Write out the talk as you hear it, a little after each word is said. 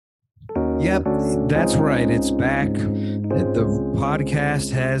Yep, that's right. It's back. The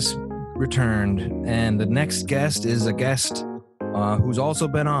podcast has returned, and the next guest is a guest who's also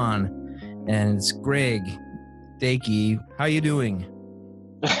been on, and it's Greg Dakey. How you doing?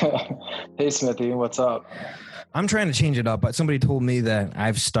 Hey, Smithy, what's up? I'm trying to change it up, but somebody told me that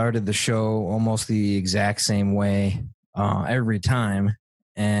I've started the show almost the exact same way every time,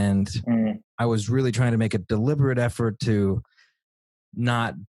 and I was really trying to make a deliberate effort to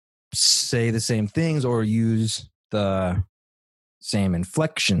not say the same things or use the same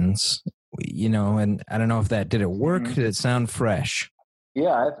inflections, and I don't know if that did it work. Did it sound fresh?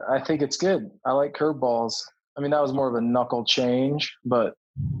 Yeah, I think it's good. I like curveballs. I mean, that was more of a knuckle change, but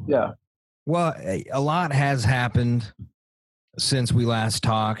yeah. Well, a lot has happened since we last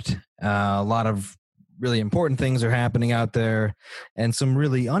talked. A lot of really important things are happening out there and some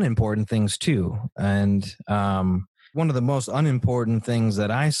really unimportant things too. And one of the most unimportant things that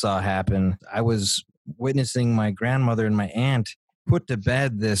I saw happen, I was witnessing my grandmother and my aunt put to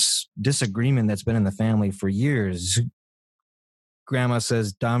bed this disagreement that's been in the family for years. Grandma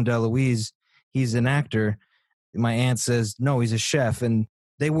says, Dom DeLuise, he's an actor. My aunt says, no, he's a chef. And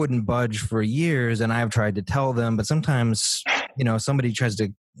they wouldn't budge for years. And I've tried to tell them, but sometimes, somebody tries to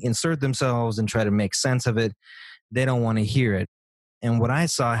insert themselves and try to make sense of it. They don't want to hear it. And what I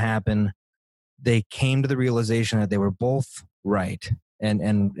saw happen, they came to the realization that they were both right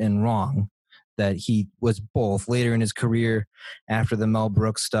and wrong, that he was both. Later in his career, after the Mel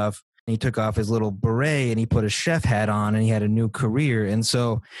Brooks stuff, he took off his little beret and he put a chef hat on and he had a new career. And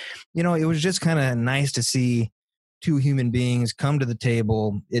so, it was just kind of nice to see two human beings come to the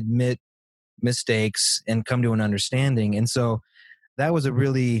table, admit mistakes, and come to an understanding. And so that was a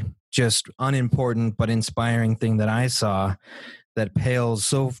really just unimportant but inspiring thing that I saw that pales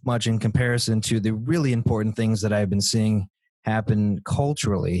so much in comparison to the really important things that I've been seeing happen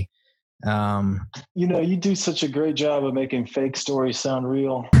culturally. You do such a great job of making fake stories sound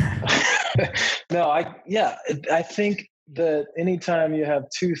real. No, I think that anytime you have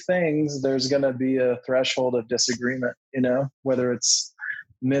two things, there's going to be a threshold of disagreement, whether it's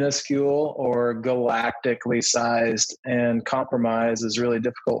minuscule or galactically sized, and compromise is really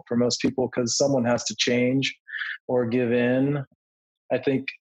difficult for most people because someone has to change or give in. I think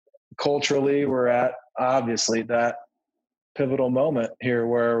culturally we're at obviously that pivotal moment here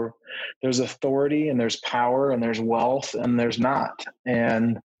where there's authority and there's power and there's wealth and there's not.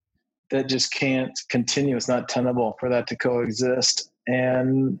 And that just can't continue. It's not tenable for that to coexist.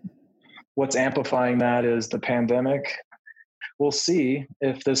 And what's amplifying that is the pandemic. We'll see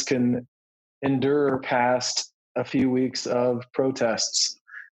if this can endure past a few weeks of protests,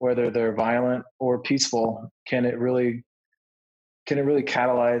 whether they're violent or peaceful. Can it really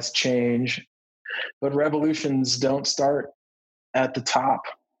catalyze change? But revolutions don't start at the top.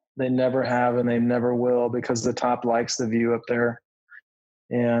 They never have, and they never will, because the top likes the view up there.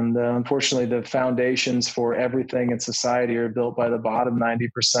 And unfortunately, the foundations for everything in society are built by the bottom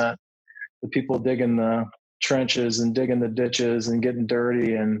 90%. The people digging the trenches and digging the ditches and getting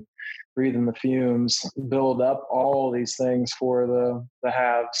dirty and breathing the fumes build up all these things for the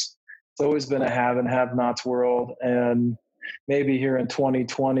haves. It's always been a have and have-nots world. And maybe here in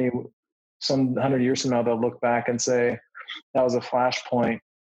 2020, some 100 years from now, they'll look back and say, that was a flashpoint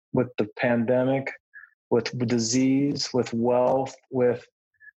with the pandemic, with disease, with wealth, with,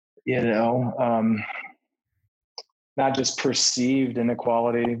 not just perceived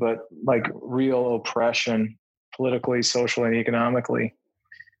inequality, but like real oppression, politically, socially, and economically.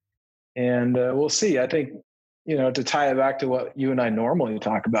 And we'll see. I think, to tie it back to what you and I normally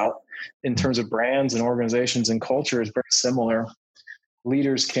talk about in terms of brands and organizations and culture is very similar.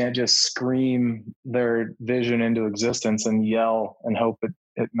 Leaders can't just scream their vision into existence and yell and hope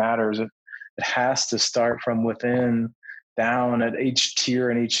it matters. It has to start from within down at each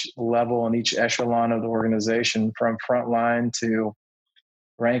tier and each level and each echelon of the organization, from frontline to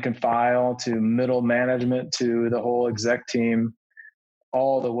rank and file to middle management to the whole exec team,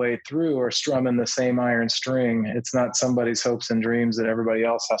 all the way through are strumming the same iron string. It's not somebody's hopes and dreams that everybody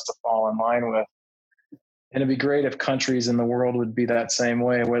else has to fall in line with. And it'd be great if countries in the world would be that same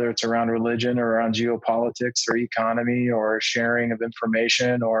way, whether it's around religion or around geopolitics or economy or sharing of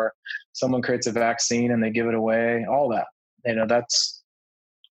information, or someone creates a vaccine and they give it away, all that.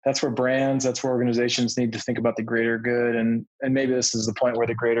 That's where brands, that's where organizations need to think about the greater good. And maybe this is the point where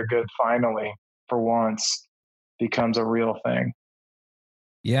the greater good finally, for once, becomes a real thing.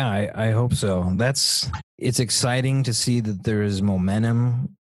 Yeah, I hope so. It's exciting to see that there is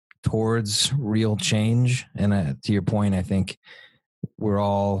momentum towards real change. And to your point, I think we're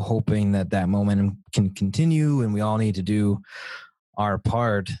all hoping that momentum can continue, and we all need to do our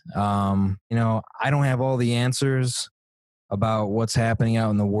part. I don't have all the answers about what's happening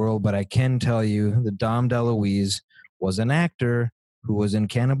out in the world, but I can tell you that Dom DeLuise was an actor who was in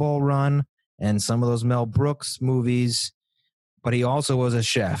Cannonball Run and some of those Mel Brooks movies, but he also was a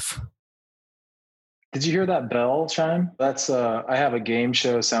chef. Did you hear that bell chime? That's I have a game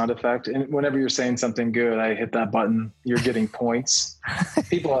show sound effect, and whenever you're saying something good, I hit that button. You're getting points.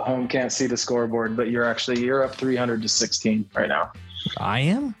 People at home can't see the scoreboard, but you're up 300-16 right now. I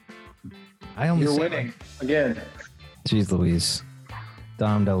am. You're winning again. Jeez Louise.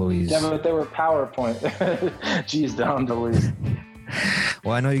 Dom DeLuise. Yeah, but they were PowerPoint. Jeez, Dom DeLuise.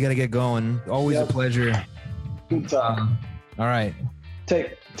 Well, I know you got to get going. Always a pleasure. Good talk. All right.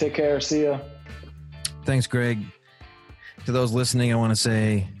 Take care. See ya. Thanks, Greg. To those listening, I want to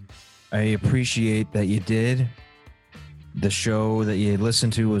say I appreciate that you did. The show that you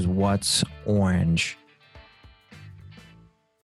listened to was What's Orange.